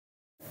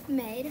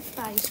made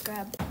body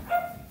scrub.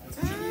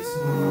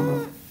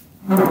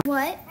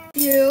 What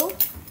you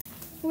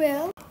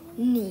will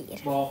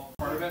need. Well,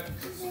 part of it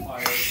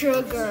is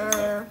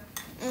Sugar.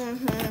 And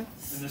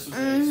this was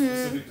a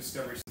specific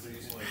discovery since they're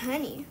using like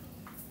Honey.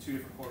 2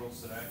 different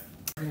portals today.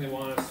 Everything they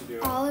want us to do.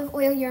 Olive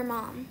oil, your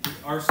mom.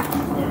 Our signature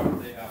oil,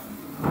 they have.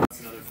 That's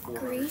another 400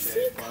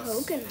 Greasy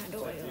coconut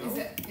oil. Is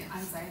it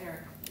on site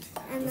or?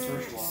 And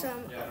then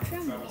some ultra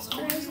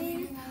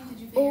moisturizing.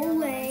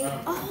 Olay.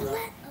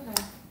 Olay.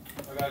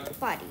 I got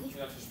Body. I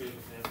got to speak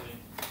with Anthony.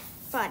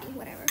 Body,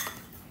 whatever.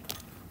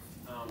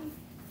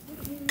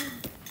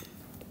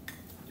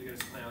 You guys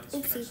plans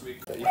Oopsie. next week.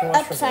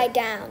 Upside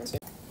down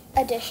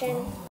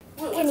edition.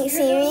 Can you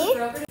see me?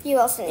 You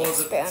also need a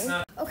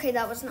spoon. Okay,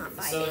 that was not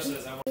biting.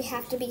 We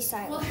have to be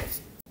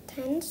silent.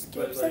 10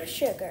 scoops of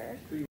sugar.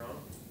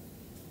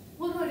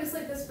 Well, no, just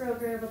like this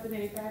broker about the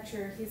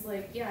manufacturer, he's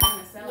like, yeah, I'm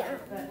gonna sell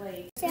it, but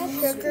like. Yeah,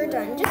 sugar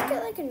done. Just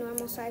get like a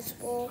normal size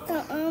bowl.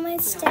 Got all my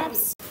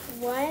steps.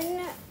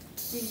 1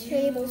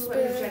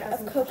 tablespoon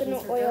of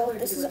coconut oil.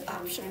 This is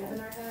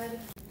optional.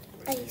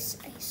 Ice,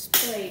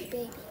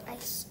 baby,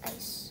 ice.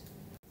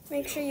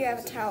 Make sure you have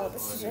a towel.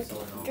 This is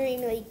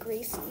extremely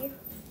greasy.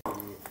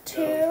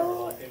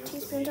 2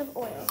 teaspoons of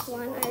oil.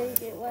 1, I already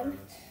did 1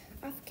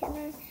 off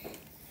camera.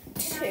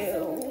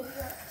 2.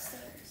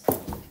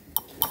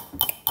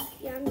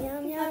 Yum.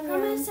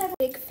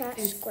 Big fat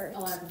squirt.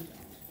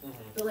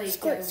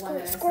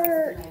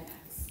 Squirt.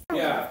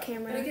 Yeah.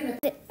 Camera.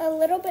 A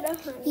little bit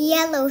of honey.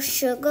 Yellow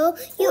sugar.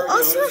 You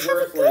also have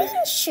a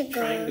green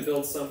sugar. Trying to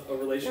build a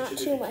relationship Not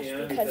too much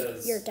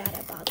because your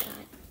dad bought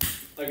that.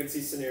 I can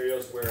see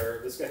scenarios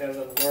where this guy has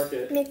it on the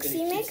market and he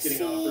keeps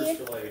getting offers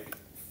for like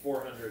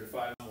 400,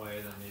 500 way,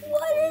 and then maybe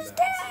What is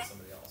that?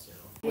 somebody else,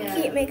 you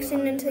know. Keep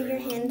mixing until your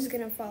hand's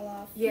gonna fall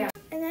off. Yeah.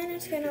 And then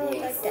it's gonna look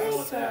like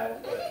this. So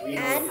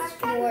add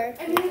more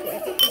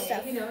liquid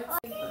stuff. You know,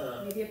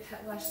 maybe a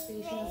pet wash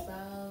station as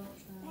well.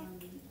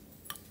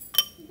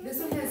 This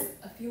one has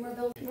a few more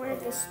buildings. More of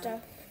this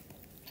stuff.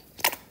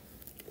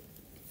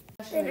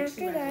 Then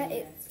after that,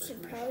 it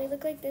should probably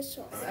look like this.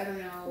 So I don't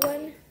know.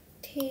 1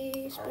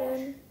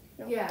 teaspoon.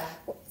 No. Yeah.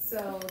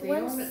 So they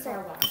 1 don't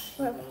car wash.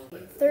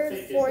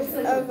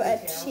 1/3 of a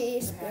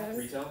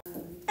teaspoon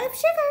of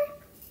sugar.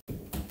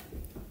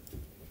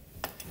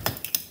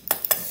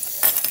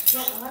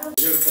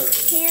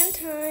 Hand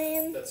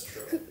time. That's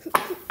true. I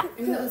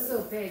mean, that was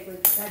so big.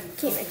 Like, that'd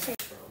be Keep mixing.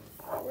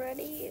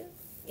 Ready.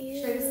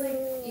 Should I just like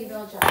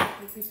email Jack?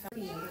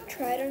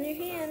 Try it on your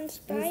hands.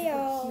 Bye,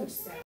 y'all.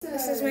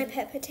 This is my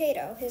pet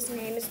potato. His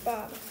name is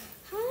Bob.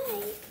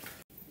 Hi.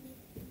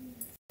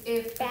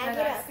 If Bag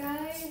it up.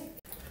 guy.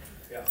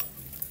 Yeah.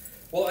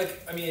 Well,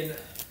 I mean,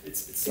 it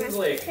seems Mashed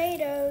like.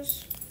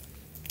 potatoes.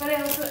 But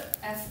I also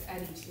asked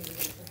Eddie too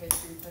for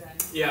his input on.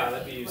 Yeah,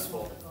 that'd be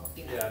useful.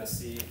 Yeah. To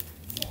see.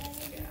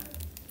 Yeah.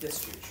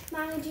 That's huge.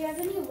 Mommy, do you have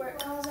any work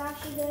calls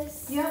after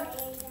this? Yeah.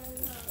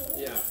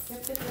 Yeah.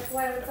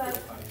 Why? What's up?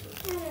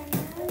 I don't know.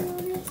 I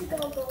wanted to go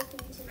golfing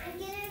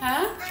tonight.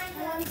 Huh?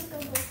 I wanted to go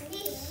golfing.